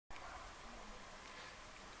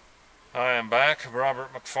I am back, Robert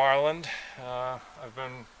McFarland. I've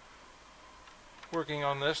been working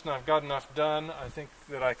on this and I've got enough done. I think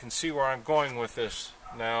that I can see where I'm going with this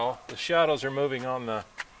now. The shadows are moving on the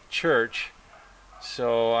church,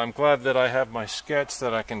 so I'm glad that I have my sketch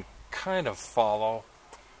that I can kind of follow.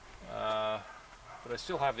 But I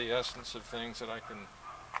still have the essence of things that I can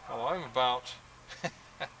follow.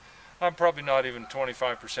 I'm probably not even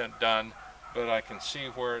 25% done, but I can see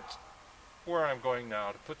where I'm going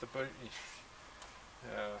now to put the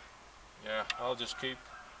yeah, I'll just keep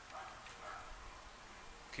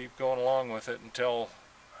going along with it until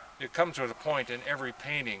it comes to a point in every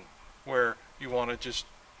painting where you want to just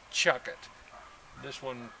chuck it. This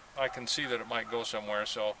one, I can see that it might go somewhere,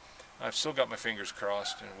 so I've still got my fingers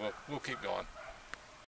crossed, and we'll keep going.